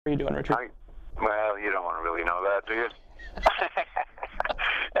are you doing, Richard? Well, you don't want to really know that, do you?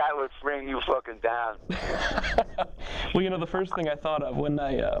 That would bring you fucking down. Well, the first thing I thought of when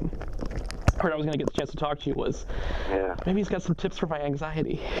I heard I was going to get the chance to talk to you was, maybe he's got some tips for my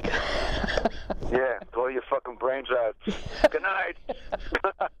anxiety. Yeah, blow your fucking brains out. Good night.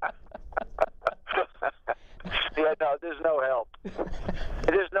 Yeah, no, there's no help.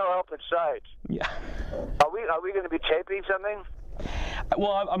 There's no help in sight. Yeah. Are we going to be taping something?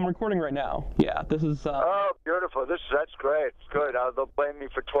 Well, I'm recording right now. Yeah, this is... Oh, beautiful. That's great. Good. They'll blame me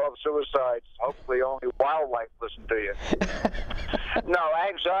for 12 suicides. Hopefully only wildlife listen to you. No,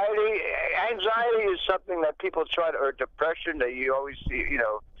 anxiety is something that people try to, or depression that you always see,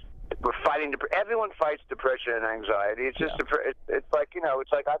 we're fighting. Everyone fights depression and anxiety. It's just, it's like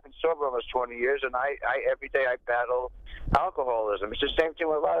I've been sober almost 20 years, and I every day I battle alcoholism. It's the same thing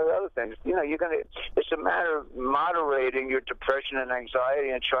with a lot of other things. It's a matter of moderating your depression and anxiety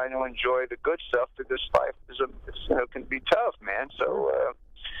and trying to enjoy the good stuff, because life can be tough, man. So,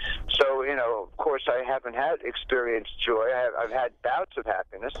 of course, I haven't experienced joy. I've had bouts of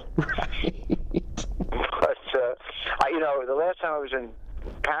happiness. Right. But, the last time I was in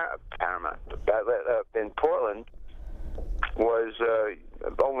Paramount, in Portland, was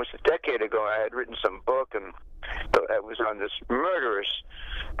almost a decade ago. I had written some book, and it was on this murderous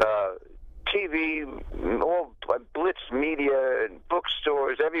TV, all blitz media and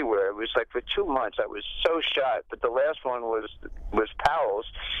bookstores everywhere. It was like for 2 months I was so shot. But the last one was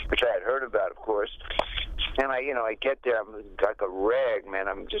Powell's, which I had heard about, of course. And I get there, I'm like a rag, man.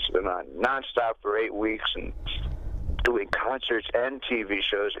 I'm just been on nonstop for 8 weeks and doing concerts and TV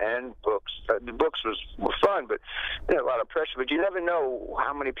shows and books. The books were fun, but a lot of pressure. But you never know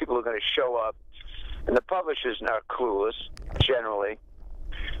how many people are going to show up. And the publishers are clueless, generally.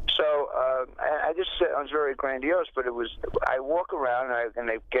 So I just said, I was very grandiose, but it was, I walk around and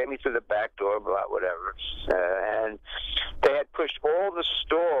they get me through the back door, blah, whatever. And they had pushed all the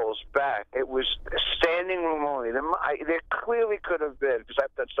stalls back. It was standing room only. There clearly could have been, because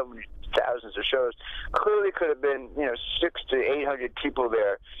I've done so many thousands of shows, clearly could have been, 600 to 800 people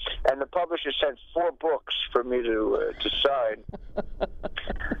there. And the publisher sent 4 books for me to sign.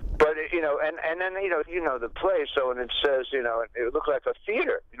 But, and then, the place, so when it says, it looked like a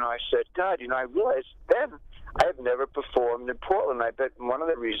theater. I said, God, I realized then I have never performed in Portland. I bet one of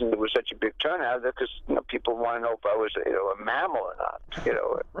the reasons there was such a big turnout is because, people want to know if I was, a mammal or not,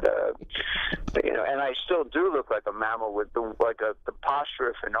 and I still do look like a mammal with the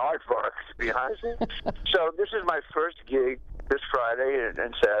posture and aardvark behind me. So this is my first gig this Friday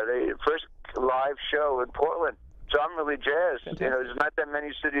and Saturday, first live show in Portland. So I'm really jazzed. There's not that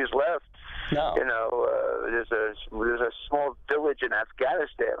many cities left. No. There's a small village in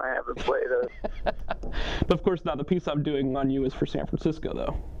Afghanistan I haven't played. But of course, now the piece I'm doing on you is for San Francisco,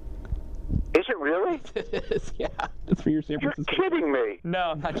 though. Is it really? It is, yeah. It's for your San Francisco. You're kidding me.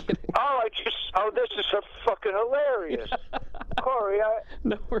 No, I'm not kidding. This is so fucking hilarious. Corey,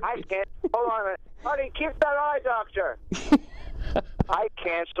 no worries. I can't. Hold on a minute. Honey, keep that eye doctor. I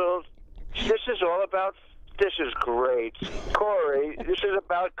canceled. This is great. Corey, this is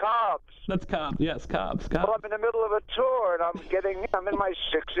about Cobbs. That's Cobbs, yes, Cobbs. Well, I'm in the middle of a tour, and I'm in my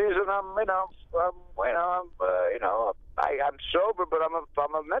 60s, and I'm sober, but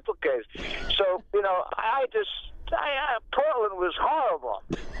I'm a mental case. So, Portland was horrible.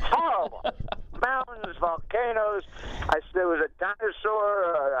 Horrible. Mountains, volcanoes. There was a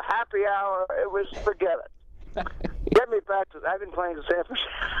dinosaur, a happy hour. It was, forget it. Get me back to. I've been playing San Francisco.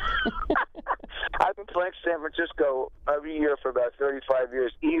 I've been playing San Francisco every year for about 35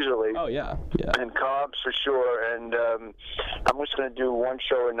 years, easily. Oh yeah. And Cobbs for sure. And I'm just going to do one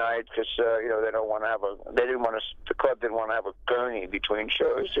show a night because they don't want to have the club didn't want to have a gurney between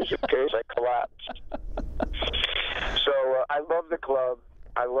shows just in case I collapsed. So I love the club.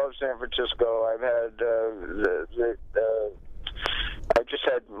 I love San Francisco. I've had I just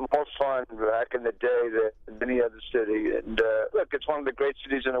had more fun back in the day than any other city. And look, it's one of the great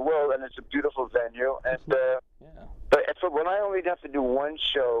cities in the world, and it's a beautiful venue. And but when I only have to do one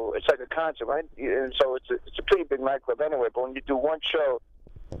show, it's like a concert, right? And so it's a pretty big nightclub anyway. But when you do one show,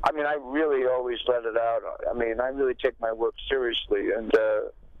 I really always let it out. I really take my work seriously, and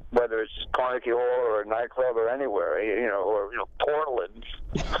whether it's Carnegie Hall or a nightclub or anywhere, or Portland.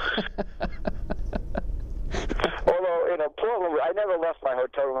 Although, Portland, I never left my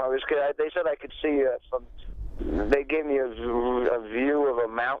hotel room when I was a kid. They said I could see they gave me a view of a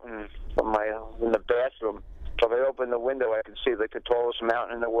mountain from in the bathroom So if I open the window, I can see like the tallest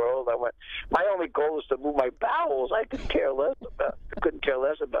mountain in the world. I went, my only goal is to move my bowels. I couldn't care less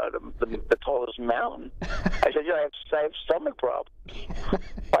about the tallest mountain. I said, I have stomach problems.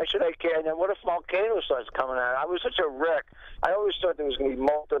 Why should I care? And then what if volcano starts coming out? I was such a wreck. I always thought there was going to be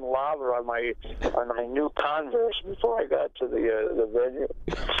molten lava on my new Converse before I got to the venue.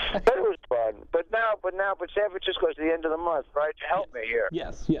 But it was fun. But San Francisco is the end of the month, right? Help me here.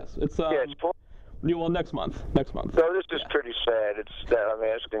 Yes. It's it's full. Well, next month. So this is pretty sad. It's that I'm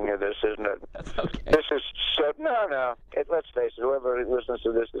asking you this, isn't it? That's okay. This is so no. Let's face it. Whoever listens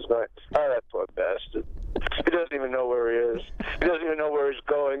to this is going, oh, that poor bastard. He doesn't even know where he is. He doesn't even know where he's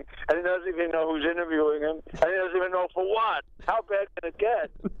going, and he doesn't even know who's interviewing him, and he doesn't even know for what. How bad can it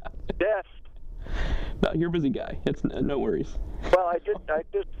get? Death. No, you're a busy guy. It's no worries. Well, I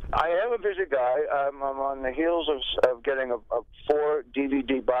am a busy guy. I'm on the heels of getting a 4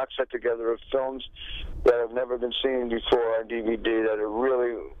 DVD box set together of films that have never been seen before on DVD that are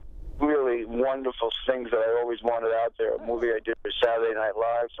really, really wonderful things that I always wanted out there. A movie I did with Saturday Night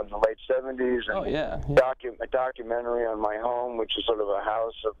Live from the late 70s. And a documentary on my home, which is sort of a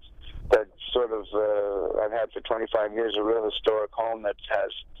house that sort of I've had for 25 years, a real historic home that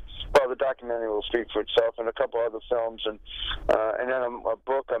has. Well, the documentary will speak for itself, and a couple other films, and then a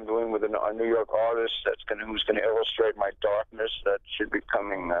book I'm doing with a New York artist who's going to illustrate my darkness. That should be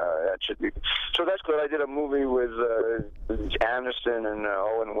coming. So that's good. I did a movie with Aniston and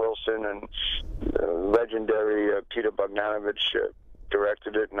Owen Wilson and legendary Peter Bogdanovich.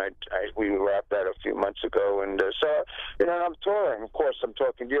 Directed it, and we wrapped that a few months ago, and so I'm touring. Of course, I'm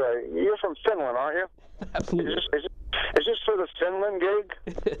talking to you. You're from Finland, aren't you? Absolutely. Is this for the Finland gig?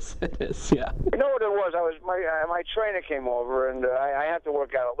 It is. Yeah. You know what it was? My trainer came over, and I had to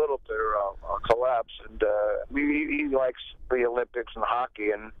work out a little bit, or I'll collapse. And he likes the Olympics and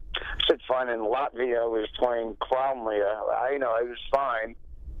hockey, and I said fine. In Latvia, I was playing Clownlia. I was fine.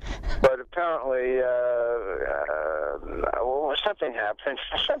 But apparently, something happened.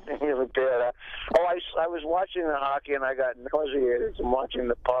 Something really bad. I was watching the hockey and I got nauseated from watching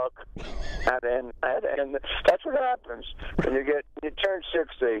the puck. And that's what happens when you turn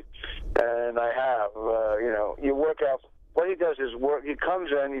 60. And I have, you work out. What he does is work. He comes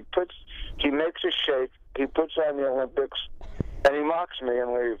in. He makes a shake. He puts on the Olympics. And he mocks me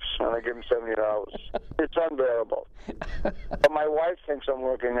and leaves, and I give him $70. It's unbearable. But my wife thinks I'm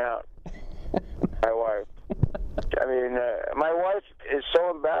working out. My wife. My wife is so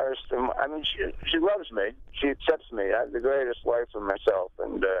embarrassed. She loves me. She accepts me. I have the greatest wife for myself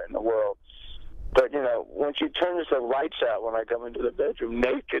and in the world. But, when she turns the lights out when I come into the bedroom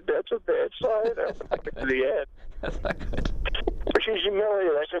naked, that's a bad sign. To the end. That's not good. But she's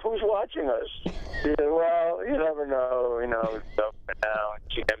humiliated. I said, who's watching us? She said, well, you never know, stuff now,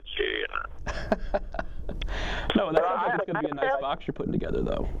 GMT. No, that sounds like it's going to be a nice box you're putting together,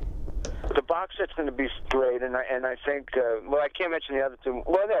 though. The box set's going to be great, and I think, I can't mention the other two.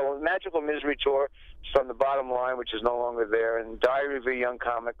 Well, no, Magical Misery Tour from the Bottom Line, which is no longer there, and Diary of a Young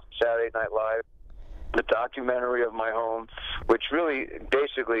Comic, Saturday Night Live. The documentary of my home, which really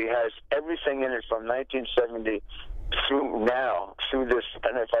basically has everything in it from 1970 through this.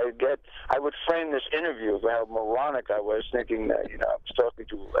 And if I would frame this interview of how moronic I was, thinking that I was talking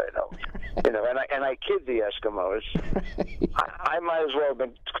to and I kid the Eskimos. I might as well have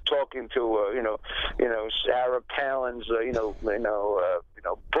been talking to Sarah Palin's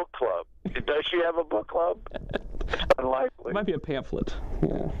book club. Does she have a book club? Unlikely. It might be a pamphlet.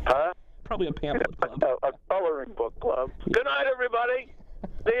 Yeah. Huh? Probably a pamphlet club. A coloring book club. Good night, everybody.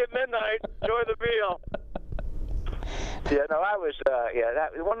 See you at midnight. Enjoy the meal. I was,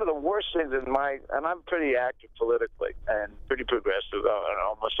 one of the worst things and I'm pretty active politically and pretty progressive on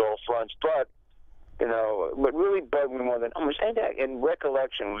almost all fronts, but, what really bugged me more than almost in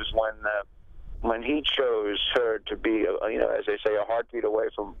recollection was when he chose her to be, as they say, a heartbeat away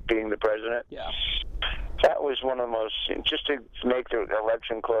from being the president. Yeah. That was one of the most, just to make the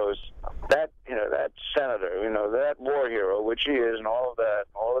election close, that senator, that war hero, which he is, and all of that,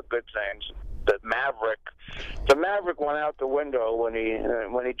 all the good things, the Maverick went out the window when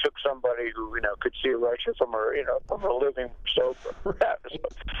he took somebody who, could see Russia from her living sofa.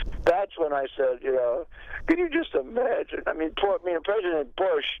 That's when I said, can you just imagine? President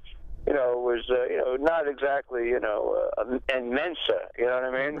Bush, was, not exactly, an Mensa, you know what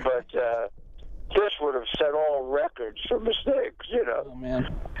I mean? But, this would have set all records for mistakes, Oh, man.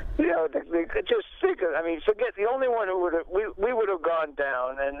 Just think of, forget the only one who would have, we would have gone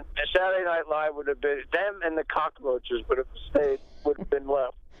down, and Saturday Night Live would have been, them and the cockroaches would have been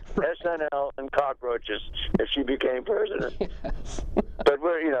left. SNL and cockroaches if she became president. Yes. But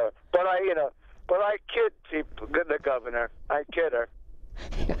But I kid people, the governor. I kid her.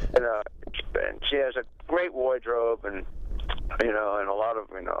 And she has a great wardrobe, and and a lot of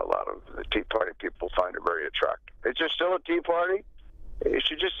the Tea Party people find her very attractive. Is there still a Tea Party? It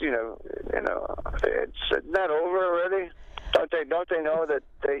should just, it's not over already. Don't they know that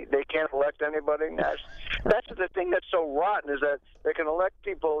they can't elect anybody? That's the thing that's so rotten, is that they can elect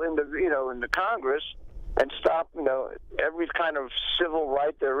people in the Congress and stop every kind of civil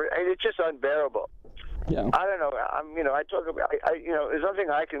right there. It's just unbearable. Yeah. I don't know. I talk about. There's nothing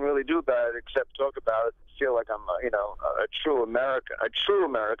I can really do about it except talk about it. Feel like I'm a true American. A true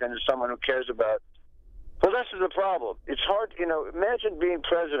American is someone who cares about. Well, this is the problem. It's hard. Imagine being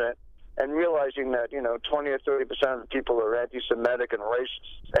president and realizing that 20 or 30% of the people are anti-Semitic and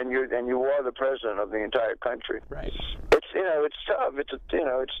racist, and you are the president of the entire country. Right. It's tough.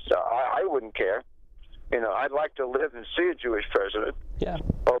 I wouldn't care. I'd like to live and see a Jewish president. Yeah.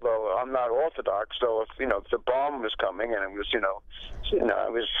 Although I'm not Orthodox, so if the bomb was coming and it was it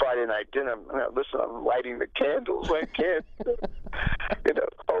was Friday night dinner. Listen, I'm lighting the candles. I can't.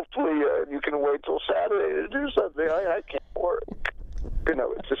 Hopefully you can wait till Saturday to do something. I can't work.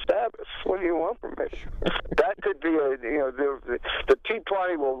 It's a Sabbath. What do you want from me? That could be the Tea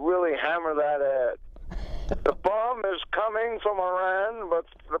Party will really hammer that ad. The bomb is coming from Iran, but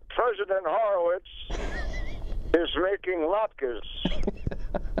the President Horowitz is making latkes.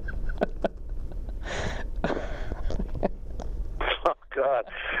 Oh, God.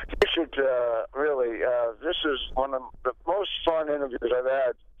 You should really, this is one of the most fun interviews I've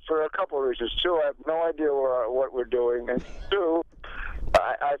had for a couple of reasons. Two, I have no idea what we're doing. And two,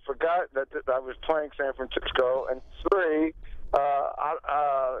 I forgot that I was playing San Francisco. And three,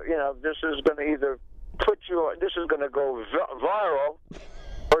 this is going to either this is going to go viral,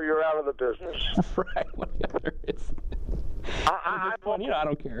 or you're out of the business. Right. Whatever it is. I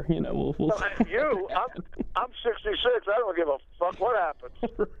don't care. We'll I'm 66. I don't give a fuck what happens.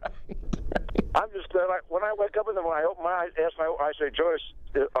 Right. I'm just when I wake up in the morning, I open my eyes, I say, Joyce,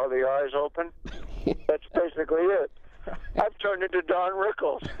 are the eyes open? That's basically it. I've turned into Don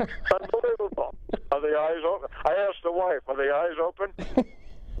Rickles. Unbelievable. Are the eyes open? I asked the wife, are the eyes open?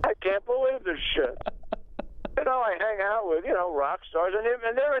 I can't believe this shit. I hang out with, rock stars, and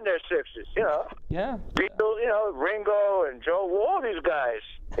they're in their 60s, Yeah. Beatles, Ringo and Joe, all these guys,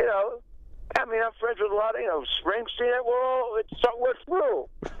 I'm friends with a lot of, Springsteen, we're through.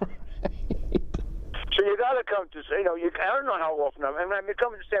 So you got to come to, I don't know how often I've been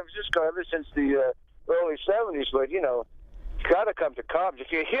coming to San Francisco ever since the early 70s, but, you got to come to Cobb's.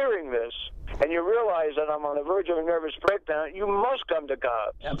 If you're hearing this and you realize that I'm on the verge of a nervous breakdown, you must come to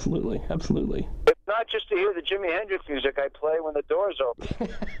Cobb's. Absolutely, absolutely. It's not just to hear the Jimi Hendrix music I play when the doors open.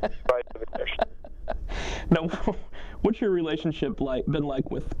 Now, what's your relationship been like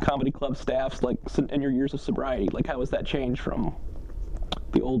with comedy club staffs, in your years of sobriety? How has that changed from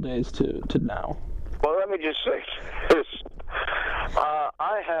the old days to now? Well, let me just say this.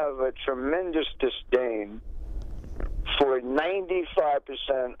 I have a tremendous disdain for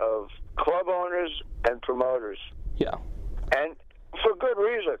 95% of club owners and promoters. Yeah. And for good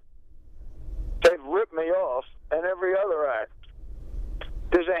reason. They've ripped me off in every other act.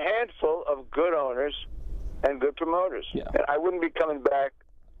 There's a handful of good owners and good promoters. Yeah. And I wouldn't be coming back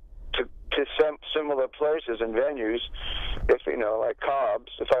to similar places and venues if, like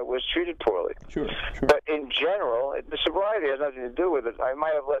Cobb's, if I was treated poorly. Sure. But in general, the sobriety has nothing to do with it. I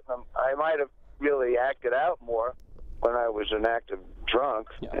might have really acted out more when I was an active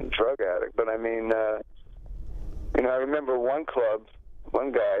drunk and drug addict. But I remember one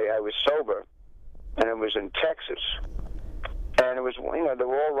guy, I was sober, and it was in Texas. And it was, they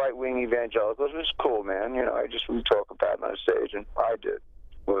were all right-wing evangelicals. It was cool, man. I just wouldn't talk about it on stage, and I did.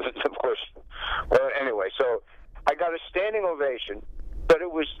 Well, of course. Well, anyway, so I got a standing ovation, but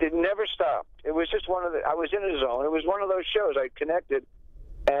it never stopped. It was just I was in a zone. It was one of those shows. I connected,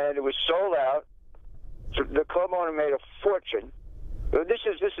 and it was sold out. So the club owner made a fortune. This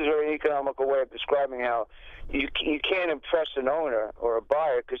is a very economical way of describing how you can't impress an owner or a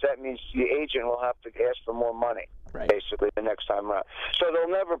buyer, because that means the agent will have to ask for more money, basically, the next time around. So they'll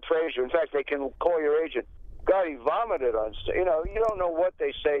never praise you. In fact, they can call your agent, God, he vomited on stage. You don't know what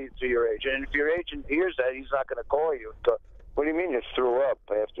they say to your agent. And if your agent hears that, he's not going to call you. So, what do you mean you threw up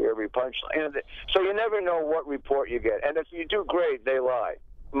after every punchline? So you never know what report you get. And if you do great, they lie.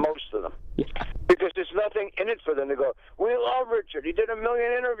 Most of them. Yeah. Because there's nothing in it for them to go, we love Richard. He did 1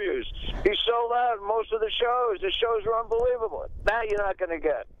 million interviews. He sold out most of the shows. The shows were unbelievable. That you're not going to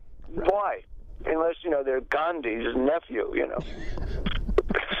get. Why? Unless, they're Gandhi's nephew,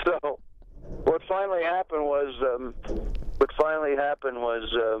 So what finally happened was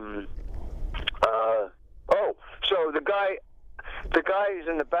So the guy is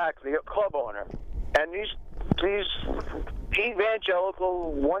in the back, the club owner, and these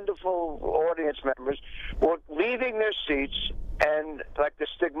evangelical, wonderful audience members were leaving their seats and like the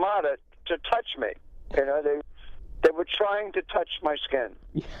stigmata to touch me. You know, they were trying to touch my skin.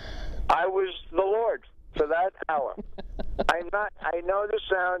 I was the Lord for that hour. I know this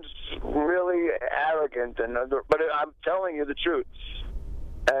sounds really arrogant, but I'm telling you the truth.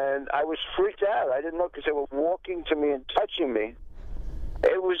 And I was freaked out. I didn't know because they were walking to me and touching me.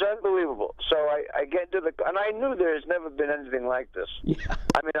 It was unbelievable. So I get into and I knew there's never been anything like this. Yeah.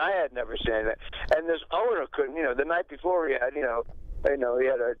 I mean, I had never seen anything. And this owner couldn't, the night before he had, he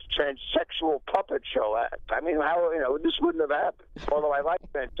had a transsexual puppet show act. I mean, this wouldn't have happened. Although I like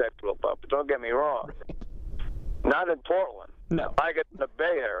transsexual puppets, don't get me wrong. Right. Not in Portland. No. I get in the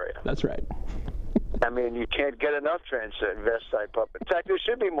Bay Area. That's right. I mean, you can't get enough transvestite puppets. In fact, there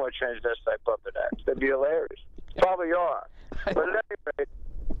should be more transvestite puppet acts. They'd be hilarious. Probably are. But at any rate,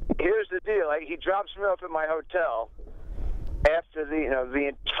 here's the deal. He drops me off at my hotel after the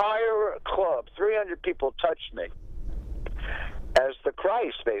entire club, 300 people touched me as the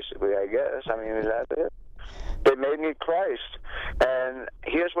Christ, basically, I guess. I mean, is that it? They made me Christ. And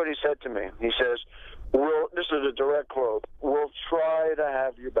here's what he said to me. He says, this is a direct quote, "We'll try to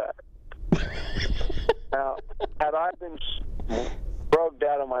have you back." Now, had I been drugged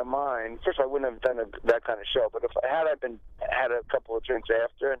out of my mind, first I wouldn't have done that kind of show, but if I had had a couple of drinks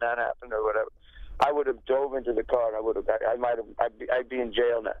after and that happened or whatever, I would have dove into the car and I'd be in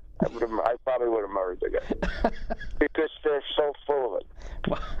jail now. I probably would have murdered the guy because they're so full of it.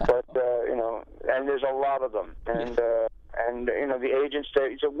 Wow. But and there's a lot of them, and the agents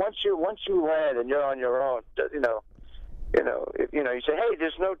there. So once you land and you're on your own, you say, hey,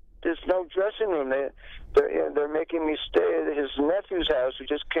 there's no dressing room. They're making me stay at his nephew's house who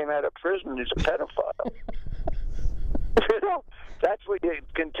just came out of prison. He's a pedophile. That's what you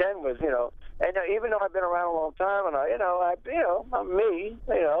contend with, And even though I've been around a long time, and I'm me.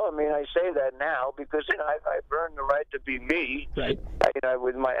 I mean, I say that now because I've earned the right to be me. Right.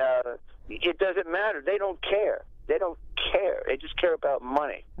 With my, it doesn't matter. They don't care. They don't care. They just care about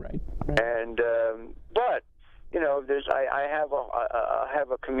money. Right. And but I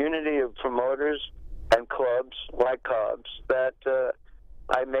have a community of promoters and clubs like Cobb's that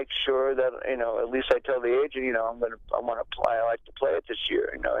I make sure that at least I tell the agent I want to play. I like to play it this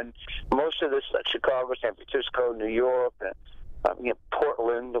year. And most of this like Chicago, San Francisco, New York, and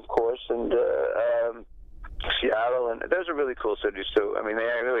Portland, of course, and Seattle, and those are really cool cities too. I mean, they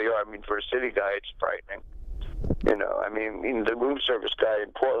really are. I mean, for a city guy, it's frightening. I mean, the room service guy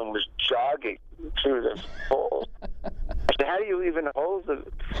in Portland was jogging through the hole. I said, how do you even hold the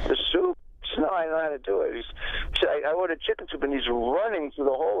soup? He said, no, I know how to do it. He said, I ordered chicken soup, and he's running through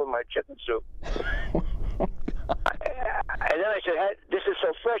the hole in my chicken soup. And then I said, hey, this is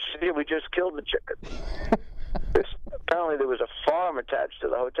so fresh. He said, yeah, we just killed the chicken. Apparently there was a farm attached to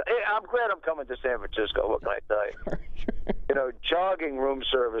the hotel. Hey, I'm glad I'm coming to San Francisco. What can I tell you? Jogging room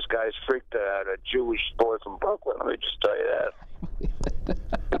service guys freaked out a Jewish boy from Brooklyn. Let me just tell you that.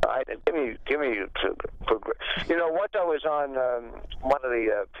 Give me. Once I was on one of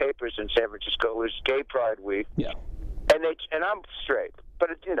the papers in San Francisco. It was Gay Pride Week. Yeah. And I'm straight, but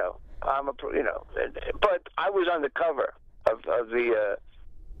but I was on the cover of the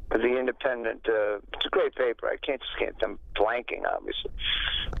Independent. It's a great paper. I'm blanking, obviously.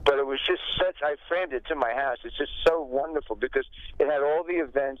 But it was just I framed it to my house. It's just so wonderful because it had all the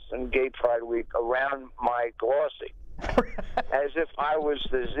events in Gay Pride Week around my glossy. As if I was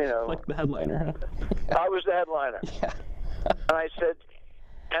this, Like the headliner, huh? I was the headliner. Yeah. And I said,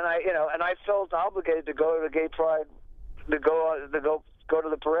 and I felt obligated to go to the Gay Pride, to go to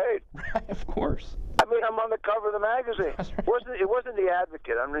the parade. Right, of course. I mean, I'm on the cover of the magazine. Right. It wasn't the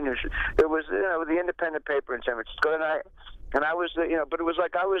Advocate. It was the independent paper in San Francisco, and I was but it was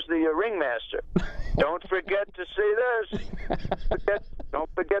like I was the ringmaster. Don't forget to see this. Don't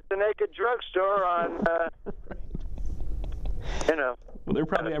forget the naked drugstore on. Well, they were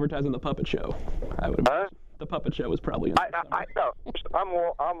probably advertising the puppet show. I would. The puppet show was probably. I know. I'm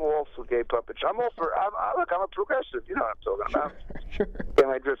all for gay puppets. I'm all for. Look, I'm a progressive. You know what I'm talking about. Sure. But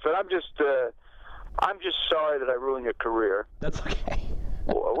I'm just sorry that I ruined your career. That's okay.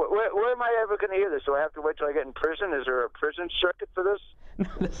 Where am I ever going to hear this? Do I have to wait till I get in prison? Is there a prison circuit for this? No,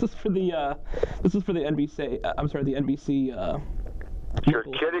 this is for the NBC. I'm sorry, the NBC. You're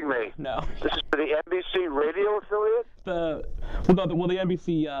kidding me. No. This is for the NBC radio affiliate? The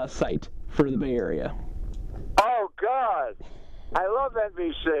NBC site for the Bay Area. Oh God, I love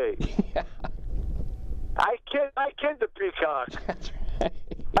NBC. Yeah. I kid the peacock. That's right.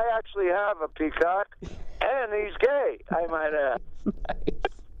 I actually have a peacock, and he's gay, I might add. Nice.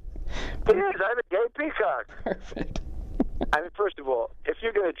 He is. I have a gay peacock. Perfect. I mean, first of all, if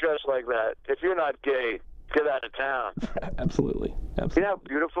you're going to dress like that, if you're not gay, get out of town. Absolutely. You know how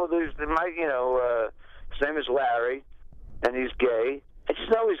beautiful his name is Larry, and he's gay. I just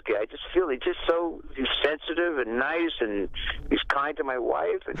know he's gay. I just feel he's sensitive and nice, and he's kind to my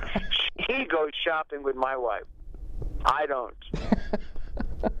wife. And he goes shopping with my wife. I don't.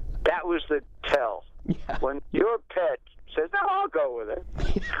 That was the tell. Yeah. When your pet says, "No, I'll go with it."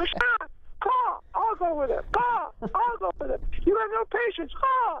 I'll go with it. I'll go with it. You have no patience.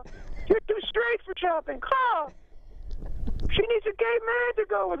 You're too straight for shopping. She needs a gay man to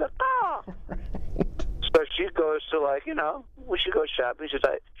go with it. Right. So she goes to, like, we should go shopping.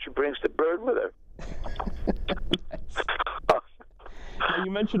 She brings the bird with her. Now,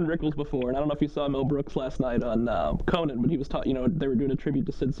 you mentioned Rickles before, and I don't know if you saw Mel Brooks last night on Conan, but he was talking, they were doing a tribute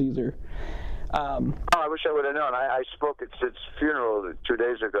to Sid Caesar. I wish I would have known. I spoke at Sid's funeral 2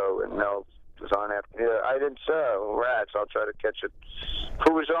 days ago, and Mel was on after. Yeah, I didn't rats. I'll try to catch it.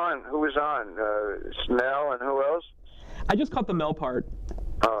 Who was on? Mel, and who else? I just caught the Mel part.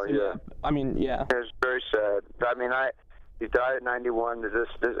 Oh, so, yeah. I mean, yeah. It was very sad. I mean, he died at 91. And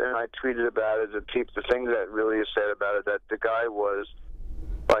I tweeted about it. The thing that really is sad about it, that the guy was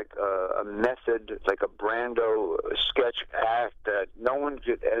like a method, like a Brando sketch act that no one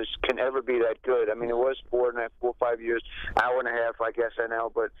can ever be that good. I mean, it was 4 or 5 years, hour and a half, like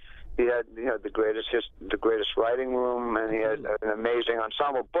SNL, but he had, the greatest writing room, and he had an amazing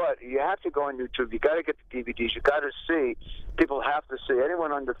ensemble. But you have to go on YouTube. You got to get the DVDs. You got to see. People have to see.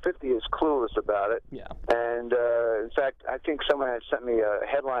 Anyone under 50 is clueless about it. Yeah. And in fact, I think someone had sent me a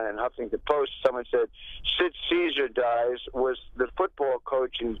headline in Huffington Post. Someone said Sid Caesar dies was the football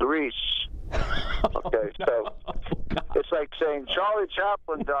coach in Greece. Okay, so it's like saying Charlie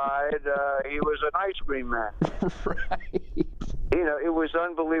Chaplin died. He was an ice cream man. Right. It was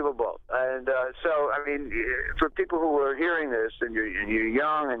unbelievable. And so, I mean, for people who are hearing this, and you're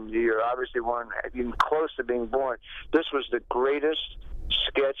young, and you're obviously even close to being born, this was the greatest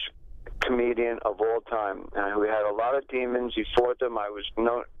sketch comedian of all time. We had a lot of demons. He fought them.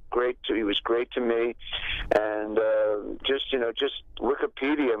 He was great to me, and just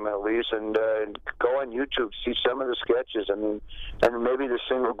Wikipedia him at least, and go on YouTube, see some of the sketches. I mean, and maybe the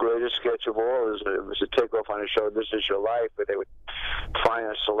single greatest sketch of all was a takeoff on a show, This Is Your Life, where they would find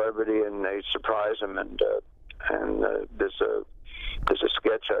a celebrity and they'd surprise him, and there's a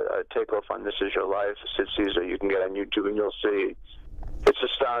sketch, a takeoff on This Is Your Life, Sid Caesar. You can get on YouTube and you'll see. It's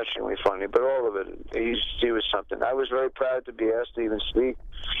astonishingly funny, but all of it, he was something. I was very proud to be asked to even speak.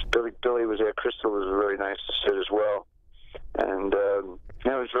 Billy was there. Crystal was very nice to sit as well. And, it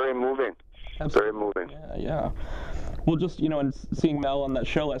was very moving. Absolutely. Very moving. Yeah. Well, just, and seeing Mel on that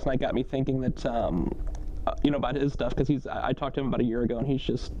show last night got me thinking that, about his stuff, because I talked to him about a year ago, and he's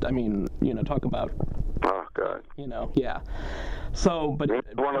just, talk about... Oh, God. Yeah. So, but it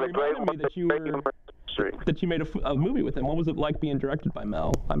one of the great reminded me that you made a movie with him. What was it like being directed by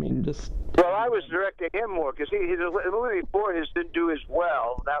Mel? I mean, just... Well, I was directing him more, because the movie before his didn't do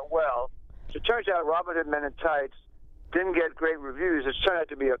that well. So it turns out Robin Hood Men in Tights didn't get great reviews. It's turned out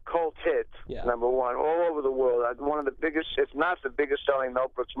to be a cult hit, number one, all over the world. One of the biggest, if not the biggest selling Mel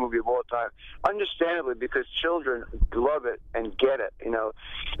Brooks movie of all time. Understandably, because children love it and get it, I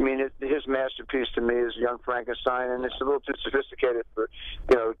mean, his masterpiece to me is Young Frankenstein, and it's a little too sophisticated for,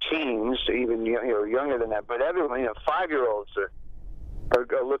 teens, even, younger than that. But everyone, 5-year-olds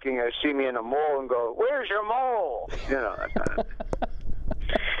are looking at, see me in a mall and go, "Where's your mole?" That kind of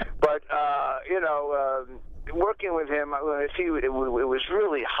But, working with him, it was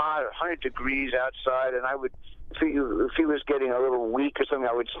really hot, 100 degrees outside, and if he was getting a little weak or something,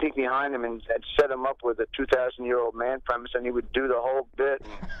 I would sneak behind him and set him up with a 2,000-year-old man premise, and he would do the whole bit,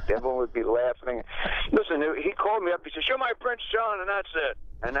 and everyone would be laughing. Listen, he called me up, he said, "You're my Prince John," and that's it.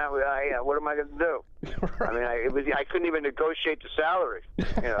 And now, what am I going to do? I mean, I couldn't even negotiate the salary.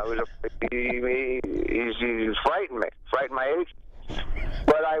 He frightened my agent.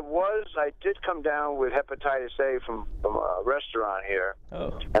 But I did come down with hepatitis A from a restaurant here,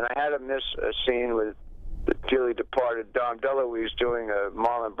 and I had to miss a scene with the dearly departed Dom DeLuise doing a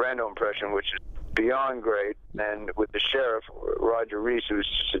Marlon Brando impression, which is beyond great, and with the sheriff, Roger Reese, who's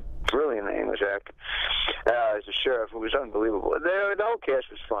just a brilliant English actor, as a sheriff, who was unbelievable. The whole cast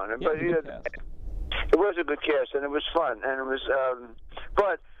was fun, but it was a good cast, and it was fun, and it was,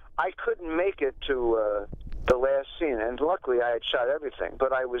 but I couldn't make it to the last scene, and luckily I had shot everything,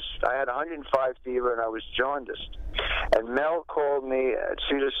 but I had 105 fever and I was jaundiced, and Mel called me at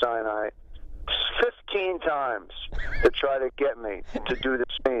Cedar Sinai 15 times to try to get me to do the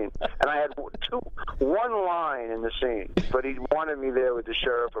scene. And I had one line in the scene, but he wanted me there with the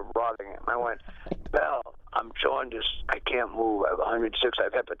sheriff of Rottingham. I went, Bell, I'm jaundiced. I can't move. I have 106. I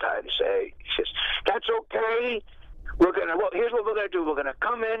have hepatitis A. He says, that's okay. Here's what we're going to do. We're going to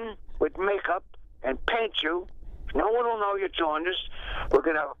come in with makeup and paint you. No one will know you're jaundiced. We're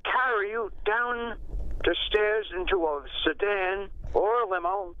going to carry you down the stairs into a sedan or a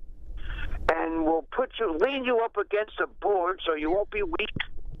limo, and we'll lean you up against a board so you won't be weak.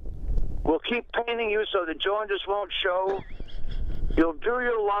 We'll keep painting you so the jaundice won't show. You'll do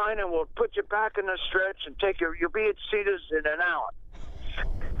your line, and we'll put you back in the stretch and you'll be at Cedars in an hour.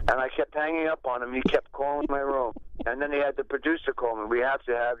 And I kept hanging up on him. He kept calling my room. And then he had the producer call me. We have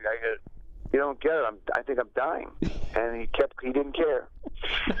to have you. I go, you don't get it. I think I'm dying. And he didn't care.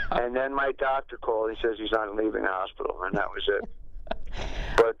 And then my doctor called. He says he's not leaving the hospital. And that was it.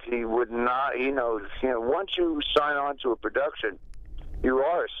 But he would not, once you sign on to a production, you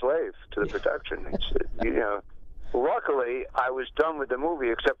are a slave to the production. Luckily, I was done with the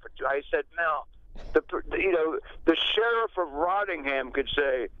movie, except for, I said, Mel, the sheriff of Rottingham could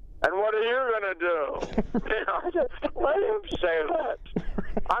say, and what are you going to do? I said, let him say that.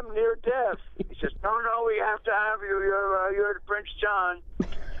 I'm near death. He says, no, we have to have you. You're Prince John.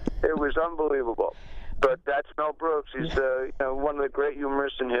 It was unbelievable. But that's Mel Brooks. He's one of the great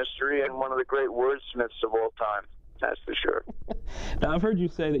humorists in history and one of the great wordsmiths of all time. That's for sure. Now, I've heard you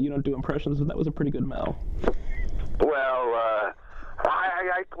say that you don't do impressions, but that was a pretty good Mel. Well,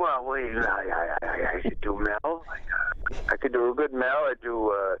 I could do Mel. I could do a good Mel. I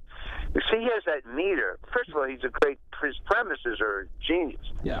do. You see, he has that meter. First of all, his premises are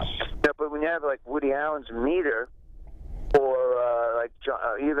genius. Yeah. But when you have like Woody Allen's meter, or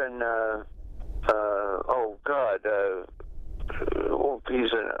he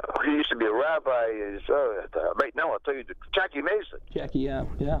used to be a rabbi. Right now, I'll tell you, Jackie Mason. Jackie, yeah.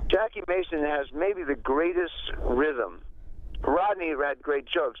 Jackie Mason has maybe the greatest rhythm. Rodney had great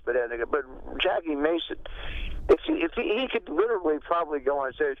jokes, but Jackie Mason, if he could literally probably go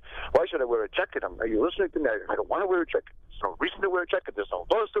on stage, why should I wear a jacket? Are you listening to me? I don't want to wear a jacket. There's no reason to wear a jacket. There's no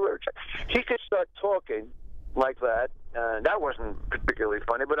laws to wear a jacket. He could start talking like that. That wasn't particularly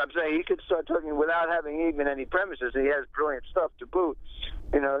funny, but I'm saying he could start talking without having even any premises. He has brilliant stuff to boot.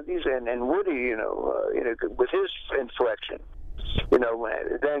 And Woody, with his inflection,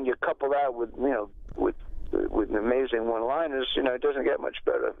 then you couple that with amazing one-liners, it doesn't get much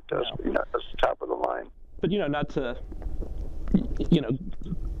better. It does, that's the top of the line. But, not to,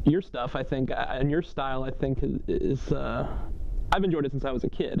 your stuff, I think, and your style, I think, is I've enjoyed it since I was a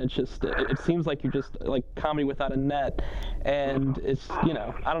kid. It's just, it seems like you're just, like, comedy without a net, and it's, I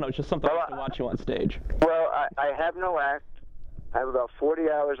don't know, it's just something I like to watch you on stage. Well, I have no act. I have about 40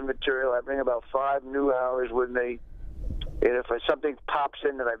 hours of material. I bring about 5 new hours with me. And if something pops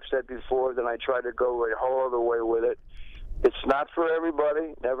in that I've said before, then I try to go a whole other way with it. It's not for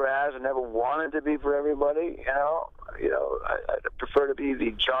everybody. Never has and never wanted to be for everybody. I prefer to be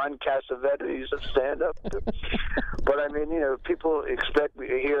the John Cassavetes of stand-up. But I mean, people expect me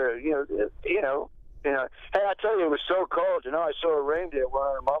to hear, hey, I tell you, it was so cold. I saw a reindeer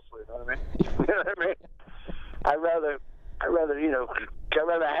wearing a muffler. You know what I mean? You know what I mean? I'd rather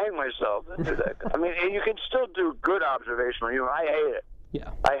hang myself than do that. I mean, you can still do good observational humor. I hate it.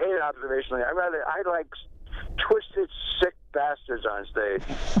 Yeah. I hate observational humor. I like twisted, sick bastards on stage.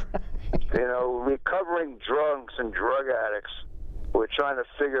 Recovering drunks and drug addicts. We're trying to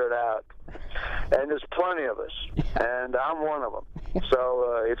figure it out. And there's plenty of us. And I'm one of them.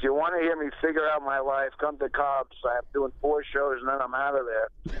 So if you want to hear me figure out my life, come to Cobb's. I'm doing 4 shows and then I'm out of there.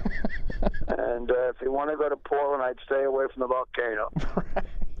 And if you want to go to Portland, I'd stay away from the volcano. Right.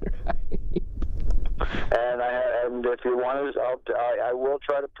 And if you want to, I will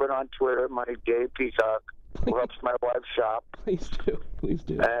try to put on Twitter my gay peacock who helps my wife shop. Please do.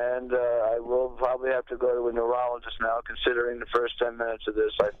 And I will probably have to go to a neurologist now, considering the first 10 minutes of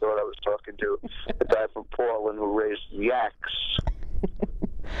this, I thought I was talking to a guy from Portland who raised yaks.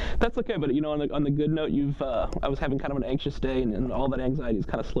 That's okay, but on the good note, I was having kind of an anxious day, and all that anxiety's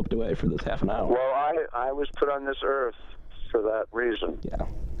kind of slipped away for this half an hour. Well, I was put on this earth for that reason. Yeah.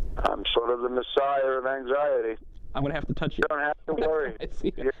 I'm sort of the messiah of anxiety. I'm going to have to touch you. You don't have to worry. I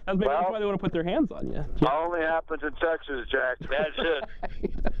see. That's maybe why they want to put their hands on you. Yeah. Only happens in Texas, Jack. That's it.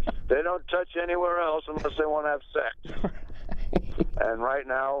 They don't touch anywhere else unless they want to have sex. Right. And right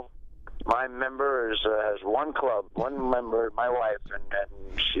now, my member has one club, one member, my wife, and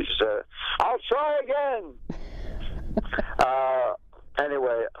she's, I'll try again.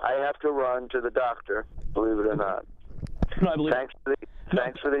 Anyway, I have to run to the doctor, believe it or not. No, I believe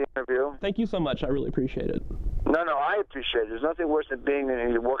Thanks for the interview. Thank you so much. I really appreciate it. No, I appreciate it. There's nothing worse than being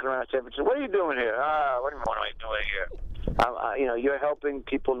and you're walking around San Francisco. What are you doing here? What am I doing here? You're helping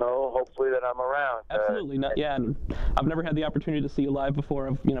people know, hopefully, that I'm around. Absolutely. Yeah, and I've never had the opportunity to see you live before.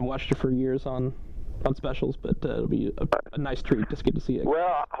 I've watched you for years on specials, but it'll be a nice treat just get to see it.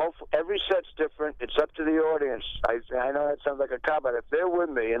 Well, hopefully, every set's different. It's up to the audience. I know that sounds like a cop, but if they're with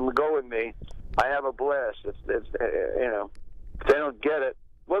me and go with me, I have a blast. If they don't get it,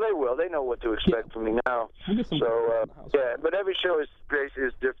 well, they will. They know what to expect from me now. So, but every show is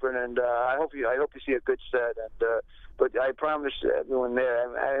different, and I hope you see a good set. And but I promise everyone there.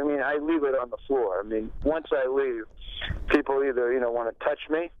 I mean, I leave it on the floor. I mean, once I leave, people either want to touch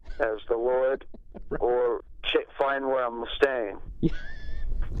me as the Lord, or find where I'm staying.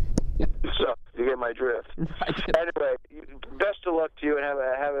 So you get my drift. Right. Anyway, best of luck to you, and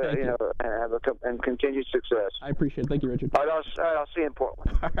have a continued success. I appreciate it. Thank you, Richard. All right, I'll see you in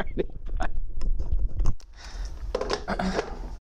Portland. All right.